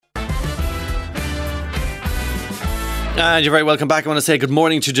And you're very welcome back. I want to say good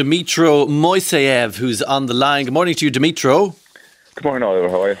morning to Dymtro Moyseyev, who's on the line. Good morning to you, Dymtro. Good morning, Oliver.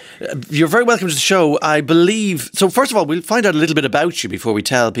 How are you? You're very welcome to the show, I believe. So first of all, we'll find out a little bit about you before we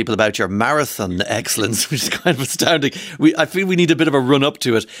tell people about your marathon excellence, which is kind of astounding. I feel we need a bit of a run up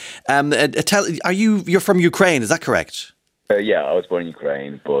to it. You're from Ukraine, is that correct? Yeah, I was born in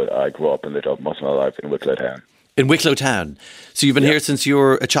Ukraine, but I grew up and lived up most of my life in Wicklow Town. In Wicklow Town. So you've been here since you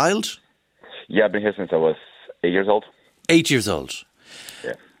were a child? Yeah, I've been here since I was 8 years old. 8 years old?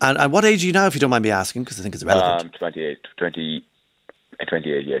 Yeah. And what age are you now, if you don't mind me asking, because I think it's relevant?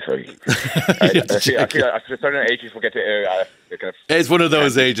 28, yeah, sorry. I started at 8, you forget to... It's one of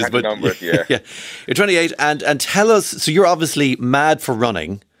those ages, but... Numbers, yeah. You're 28, and tell us, so you're obviously mad for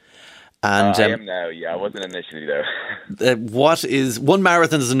running. And I am now, yeah. I wasn't initially, though. One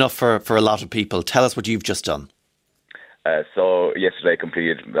marathon is enough for a lot of people. Tell us what you've just done. So yesterday I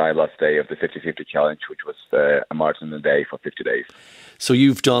completed my last day of the 50-50 challenge, which was a marathon a day for 50 days. So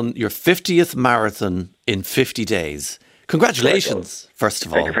you've done your 50th marathon in 50 days. Congratulations, first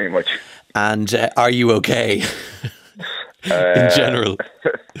of all. Thank you very much. And are you okay in general?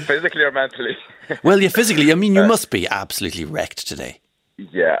 Physically or mentally? Well, yeah, physically. I mean, you must be absolutely wrecked today.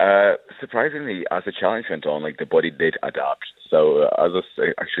 Yeah, surprisingly, as the challenge went on, the body did adapt. So I was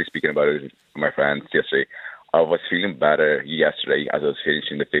actually speaking about it with my friends yesterday. I was feeling better yesterday as I was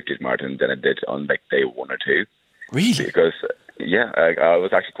finishing the 50th marathon than I did on day 1 or 2. Really? Because, I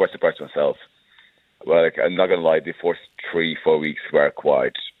was actually quite surprised myself. Well, I'm not going to lie, the first 3-4 weeks were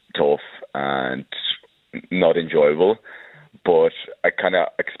quite tough and not enjoyable. But I kind of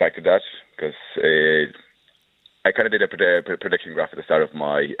expected that because I kind of did a prediction graph at the start of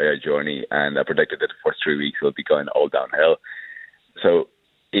my journey, and I predicted that the first 3 weeks will be going all downhill. So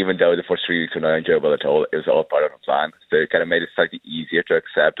even though the first 3 weeks were not enjoyable at all, it was all part of the plan. So it kind of made it slightly easier to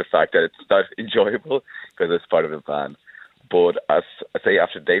accept the fact that it's not enjoyable because it's part of the plan. But as I say,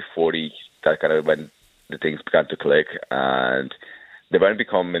 after day 40, that kind of when the things began to click, and they weren't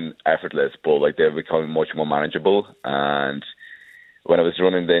becoming effortless, but they were becoming much more manageable. And when I was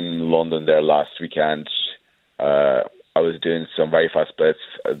running in London there last weekend, I was doing some very fast splits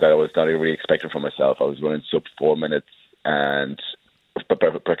that I was not really expecting from myself. I was running sub 4 minutes and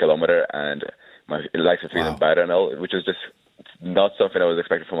per kilometer, and my legs were feeling better and all, which was just not something I was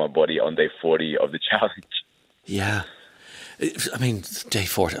expecting from my body on day 40 of the challenge. Yeah. I mean, day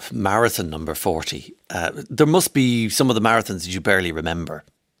 40, marathon number 40. There must be some of the marathons that you barely remember.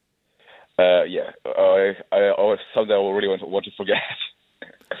 Yeah. I something I really want to forget.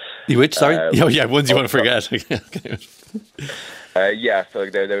 You which, sorry? Ones you want to forget. So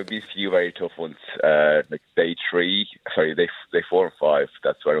there would be a few very tough ones. Day 4 and 5,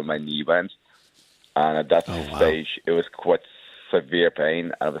 that's where my knee went. And at that stage, it was quite severe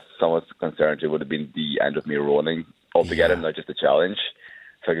pain. And I was somewhat concerned it would have been the end of me running altogether, not just a challenge.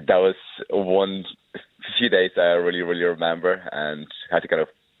 So that was one few days that I really, really remember and had to kind of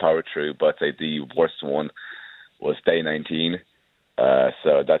power through. But I'd say the worst one was day 19.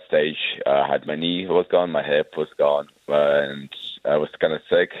 So at that stage, I had my knee was gone, my hip was gone, and I was kind of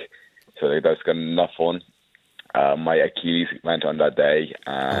sick. So that was kind of not fun. My Achilles went on that day,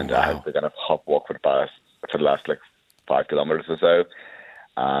 and I had to kind of hop walk for the last 5 kilometers or so.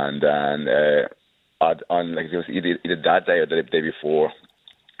 And then it was either that day or the day before,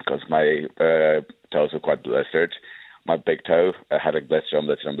 because my toes were quite blistered. My big toe had a blister on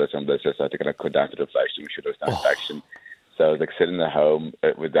blister, so I had to kind of cut down to the flexion, which should have done infection. So I was sitting at home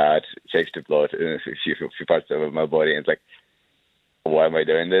with that, chased the blood in a few parts of my body, and it's why am I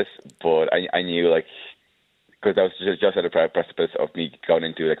doing this? But I knew, because I was just at the precipice of me going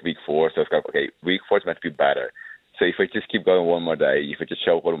into week 4, so I was okay, week 4 is meant to be better. So if I just keep going one more day, if I just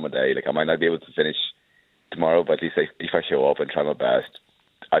show up one more day, I might not be able to finish tomorrow, but at least if I show up and try my best,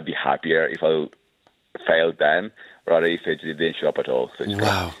 I'd be happier if I failed then, rather if I didn't show up at all. So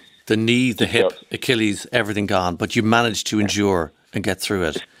wow. The knee, the hip, Achilles, everything gone, but you managed to endure and get through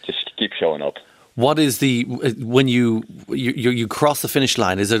it. Just keep showing up. What is when you cross the finish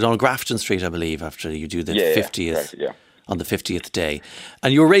line? Is it on Grafton Street, I believe, after you do the 50th on the 50th day?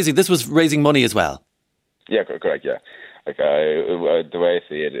 And you were this was raising money as well. Yeah, correct. Yeah, the way I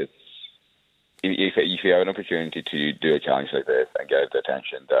see it is, if you have an opportunity to do a challenge like this and get the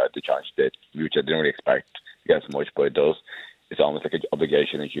attention that the challenge did, which I didn't really expect to get as much, but it does. It's almost like an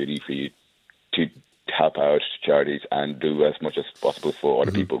obligation and duty for you to help out charities and do as much as possible for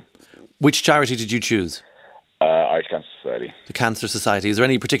other people. Which charity did you choose? Irish Cancer Society. The Cancer Society. Is there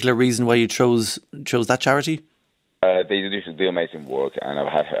any particular reason why you chose that charity? They do amazing work, and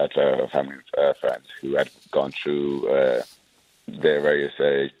I've had family friends who had gone through their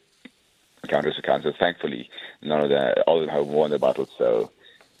various encounters with cancer. Thankfully, all of them have won the battle. So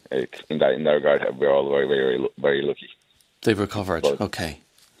in that regard, we're all very, very, very lucky. They've recovered. Okay.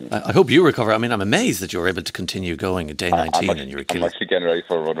 I hope you recover. I mean, I'm amazed that you were able to continue going at day 19 and you were I'm actually getting ready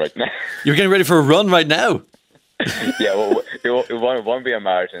for a run right now. You're getting ready for a run right now? Yeah, well, it won't be a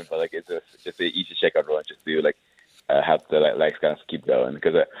marathon, but like it's just an easy checkout run, just to like have the legs kind of keep going.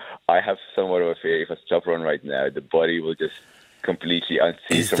 Because I have somewhat of a fear if I stop run right now, the body will just completely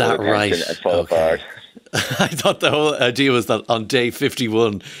unseat some of the tension and fall apart. I thought the whole idea was that on day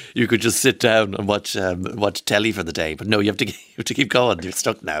 51 you could just sit down and watch telly for the day, but no, you have to keep going. You're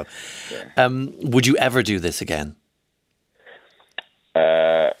stuck now. Yeah. Would you ever do this again?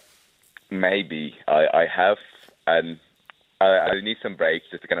 Maybe. I have, and I need some breaks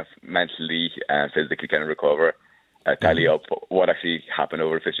just to kind of mentally and physically kind of recover, tally up what actually happened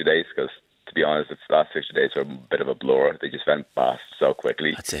over 50 days, because to be honest, the last 50 days were a bit of a blur. They just went past so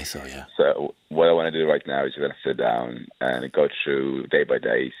quickly. I'd say so, yeah. So what I want to do right now is just sit down and go through day by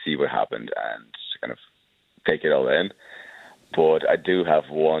day, see what happened, and kind of take it all in. But I do have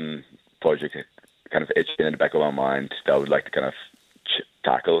one project kind of itching in the back of my mind that I would like to kind of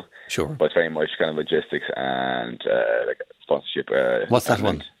tackle. Sure. But it's very much kind of logistics and like sponsorship. What's that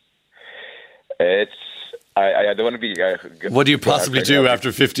one? It's I don't want to be. What do you possibly do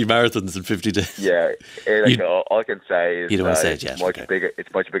after 50 marathons in 50 days? Yeah, all I can say is you don't want to say it yet. It's much bigger.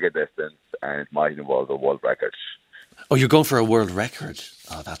 It's much bigger distance, and it might involve a world record. Oh, you're going for a world record?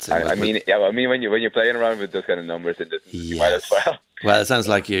 Oh, that's it. I mean, when you're playing around with those kind of numbers and distance, you might as well. Well, it sounds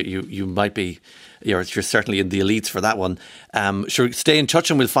like you might be. You're certainly in the elites for that one. Sure, stay in touch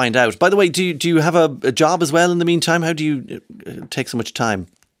and we'll find out. By the way, do you have a job as well in the meantime? How do you take so much time?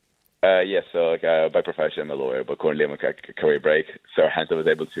 Yes, so by profession I'm a lawyer, but currently I'm on a career break. So hence I was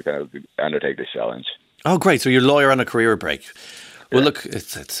able to kind of undertake this challenge. Oh, great! So you're a lawyer on a career break. Well, look,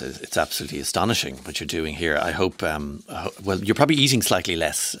 it's absolutely astonishing what you're doing here. I hope. Well, you're probably eating slightly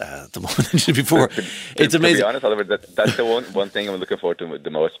less at the moment than you did before. It's amazing. To be honest, Oliver, that's the one thing I'm looking forward to the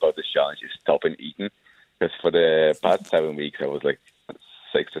most about this challenge is stopping eating. Because for the past 7 weeks, I was like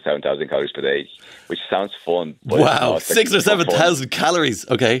 6,000 to 7,000 calories per day, which sounds fun. But wow, 6,000 or 7,000 calories.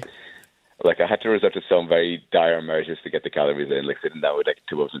 Okay. Like I had to resort to some very dire measures to get the calories in, like sitting down with like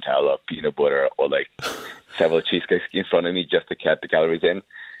 2 of Nutella, peanut butter, or like several cheesecakes in front of me just to get the calories in.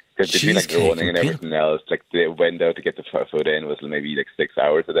 Because between like the running and everything else, like the window to get the food in was maybe like 6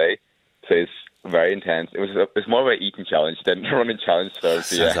 hours a day. So it's very intense. It's more of an eating challenge than a running challenge. So,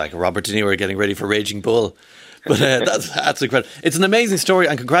 sounds like Robert De Niro getting ready for Raging Bull. But that's incredible. It's an amazing story,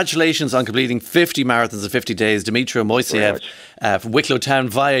 and congratulations on completing 50 marathons in 50 days. Dymtro Moyseyev from Wicklow Town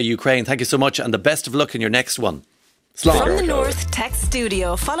via Ukraine. Thank you so much, and the best of luck in your next one. Slán. From the North Text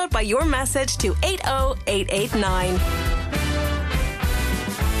Studio, followed by your message to 80889.